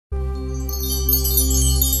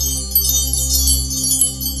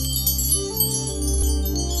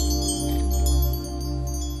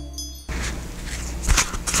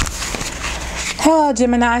Hello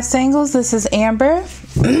Gemini singles, this is Amber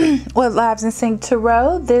with Lives in Sync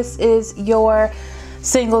Tarot. This is your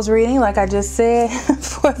singles reading, like I just said,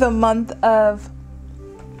 for the month of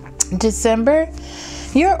December.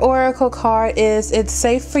 Your oracle card is, it's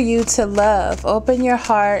safe for you to love. Open your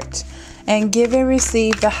heart and give and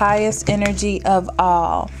receive the highest energy of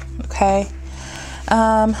all. Okay,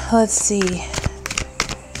 let's see.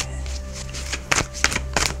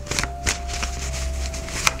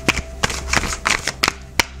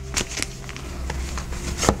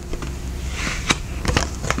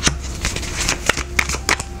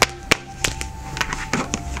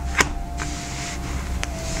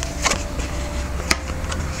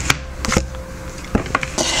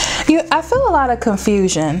 I feel a lot of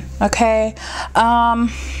confusion, okay?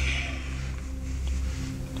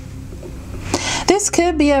 This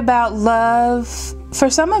could be about love. For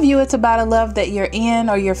some of you, it's about a love that you're in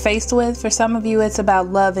or you're faced with. For some of you, it's about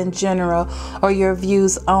love in general or your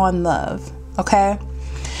views on love, okay?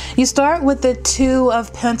 You start with the Two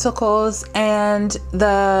of Pentacles and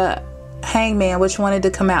the Hangman, which wanted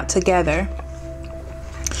to come out together.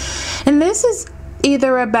 And this is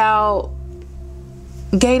either about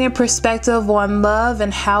gaining perspective on love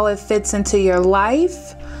and how it fits into your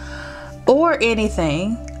life or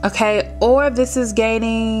anything, okay? Or this is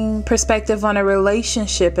gaining perspective on a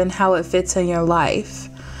relationship and how it fits in your life.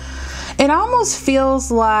 It almost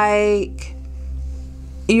feels like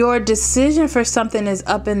your decision for something is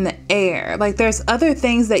up in the air. Like there's other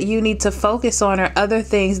things that you need to focus on or other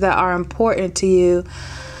things that are important to you,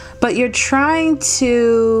 but you're trying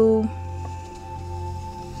to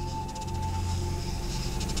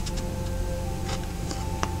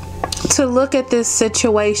look at this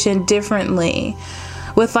situation differently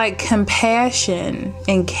with like compassion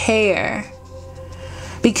and care,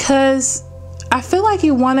 because I feel like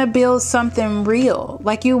you want to build something real.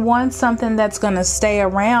 Like you want something that's going to stay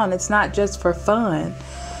around. It's not just for fun.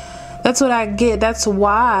 That's what I get. That's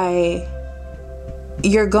why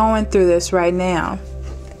you're going through this right now.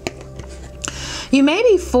 You may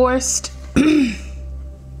be forced,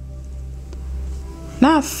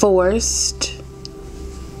 not forced,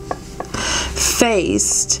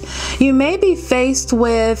 faced. You may be faced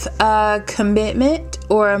with a commitment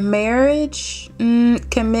or a marriage.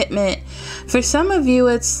 Commitment. For some of you,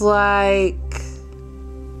 it's like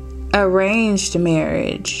arranged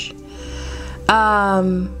marriage. I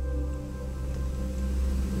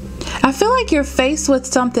feel like you're faced with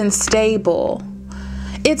something stable.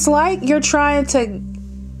 It's like you're trying to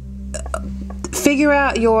figure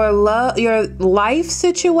out your life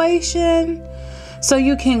situation, so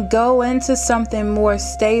you can go into something more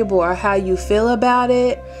stable, or how you feel about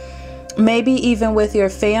it. Maybe even with your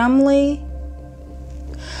family.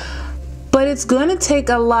 But it's going to take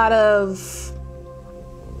a lot of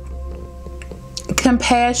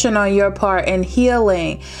compassion on your part and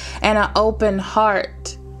healing and an open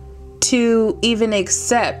heart to even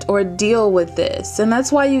accept or deal with this. And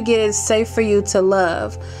that's why you get it safe for you to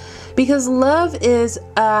love. Because love is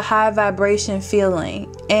a high vibration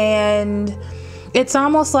feeling. And it's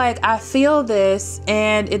almost like I feel this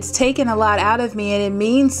and it's taken a lot out of me, and it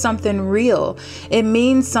means something real. It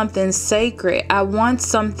means something sacred. I want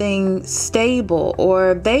something stable,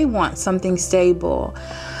 or they want something stable.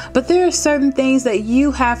 But there are certain things that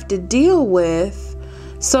you have to deal with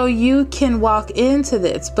so you can walk into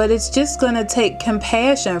this. But it's just going to take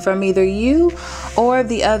compassion from either you or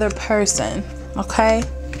the other person, okay?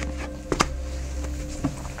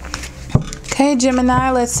 Okay,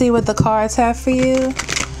 Gemini, let's see what the cards have for you.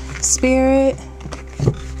 Spirit,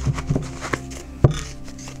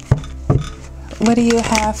 what do you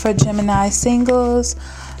have for Gemini singles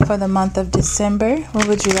for the month of December? What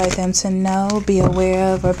would you like them to know, be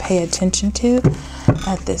aware of, or pay attention to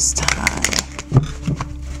at this time?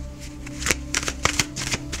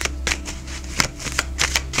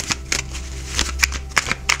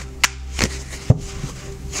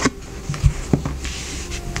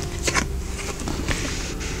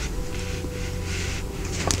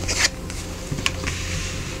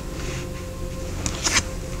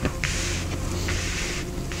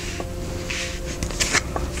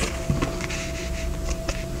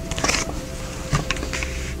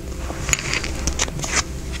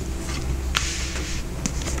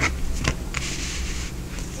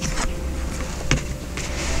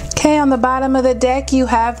 Okay, on the bottom of the deck, you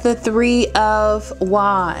have the Three of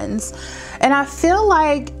Wands. And I feel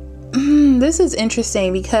like this is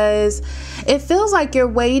interesting because it feels like you're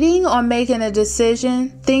waiting on making a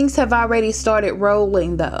decision. Things have already started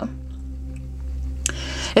rolling though.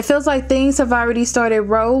 It feels like things have already started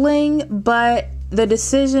rolling, but the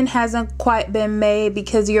decision hasn't quite been made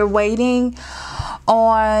because you're waiting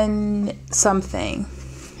on something.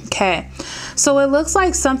 Okay, so it looks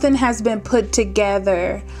like something has been put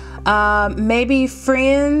together. Maybe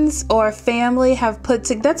friends or family have put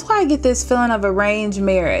together. That's why I get this feeling of arranged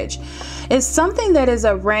marriage. It's something that is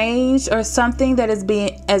arranged, or something that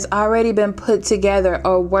has already been put together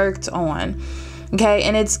or worked on. Okay,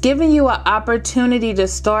 and it's giving you an opportunity to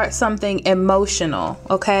start something emotional.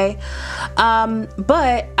 Okay,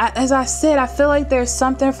 but as I said, I feel like there's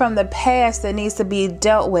something from the past that needs to be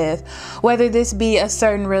dealt with, whether this be a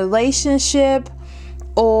certain relationship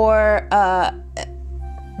or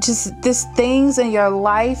just things in your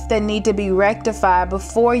life that need to be rectified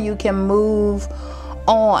before you can move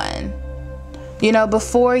on. You know,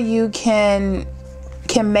 before you can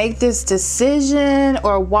make this decision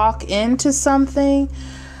or walk into something.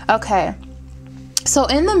 Okay, so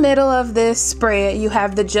in the middle of this spread, you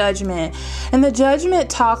have the Judgment, and the Judgment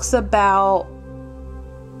talks about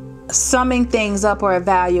summing things up or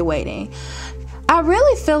evaluating. I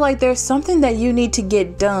really feel like there's something that you need to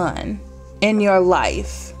get done in your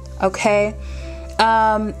life. Okay,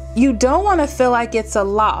 you don't want to feel like it's a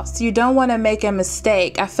loss. You don't want to make a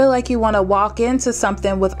mistake. I feel like you want to walk into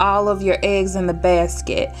something with all of your eggs in the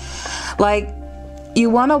basket. Like,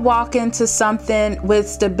 you want to walk into something with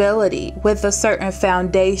stability, with a certain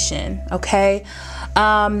foundation. Okay,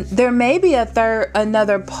 there may be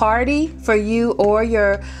another party for you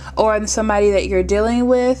or somebody that you're dealing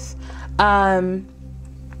with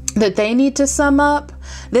that they need to sum up.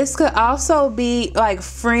 This could also be like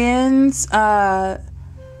friends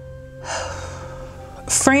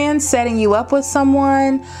setting you up with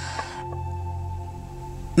someone.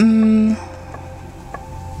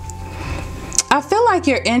 I feel like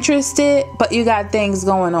you're interested, but you got things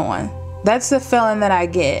going on. That's the feeling that I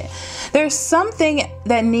get. There's something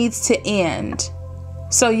that needs to end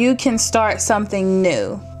so you can start something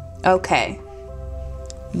new. Okay.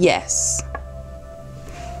 Yes.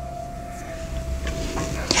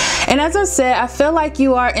 And as I said, I feel like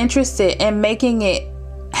you are interested in making it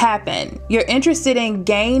happen. You're interested in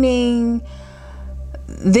gaining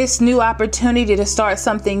this new opportunity to start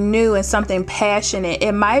something new and something passionate.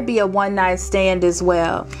 It might be a one-night stand as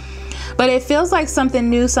well. But it feels like something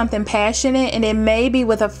new, something passionate, and it may be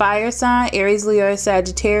with a fire sign, Aries, Leo, or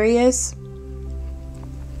Sagittarius.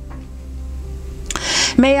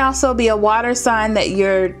 May also be a water sign that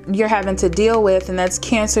you're having to deal with, and that's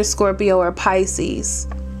Cancer, Scorpio, or Pisces.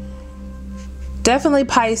 Definitely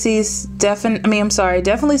Pisces,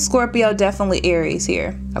 definitely Scorpio, definitely Aries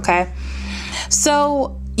here, okay?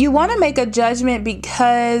 So you want to make a judgment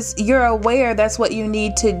because you're aware that's what you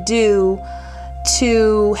need to do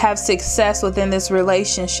to have success within this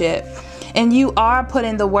relationship. And you are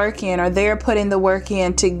putting the work in, or they're putting the work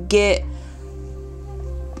in to get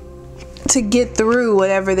through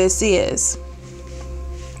whatever this is.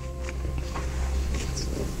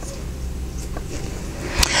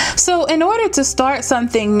 So in order to start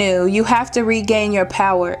something new, you have to regain your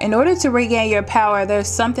power. In order to regain your power, there's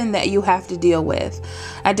something that you have to deal with.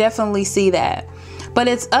 I definitely see that. But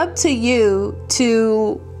it's up to you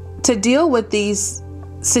to deal with these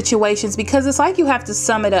situations, because it's like you have to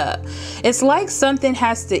sum it up. It's like something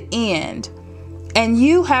has to end, and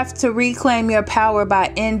you have to reclaim your power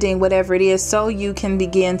by ending whatever it is so you can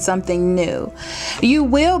begin something new. You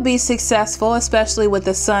will be successful, especially with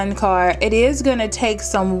the Sun card. It is going to take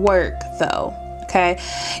some work though, okay?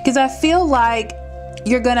 Because I feel like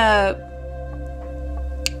you're going to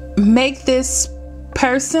make this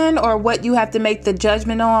person, or what you have to make the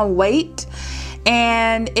judgment on, wait.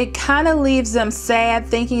 And it kind of leaves them sad,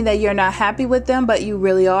 thinking that you're not happy with them, but you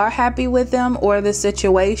really are happy with them or the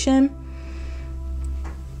situation.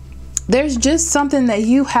 There's just something that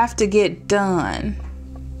you have to get done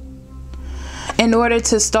in order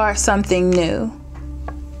to start something new,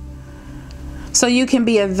 so you can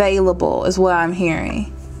be available, is what I'm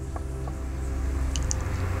hearing.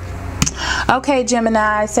 Okay,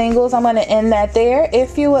 Gemini singles, I'm going to end that there.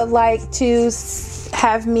 If you would like to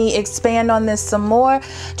have me expand on this some more,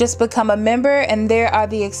 just become a member, and there are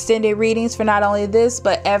the extended readings for not only this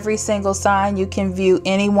but every single sign. You can view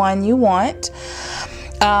anyone you want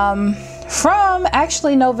from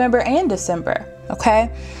actually November and December. Okay,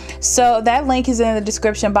 so that link is in the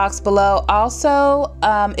description box below. Also,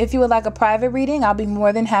 if you would like a private reading, I'll be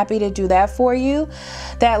more than happy to do that for you.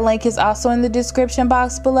 That link is also in the description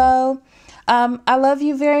box below. I love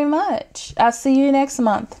you very much. I'll see you next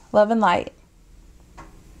month. Love and light.